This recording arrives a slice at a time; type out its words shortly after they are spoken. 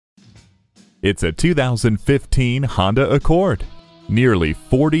It's a 2015 Honda Accord. Nearly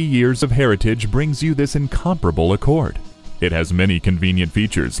 40 years of heritage brings you this incomparable Accord. It has many convenient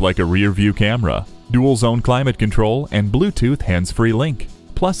features like a rear-view camera, dual-zone climate control, and Bluetooth hands-free link.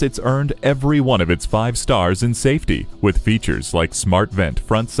 Plus, it's earned every one of its 5 stars in safety with features like smart vent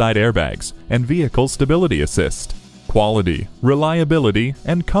front side airbags and vehicle stability assist. Quality, reliability,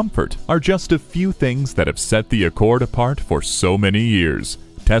 and comfort are just a few things that have set the Accord apart for so many years.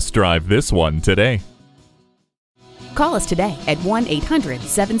 Test drive this one today. Call us today at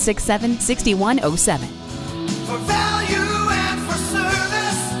 1-800-767-6107.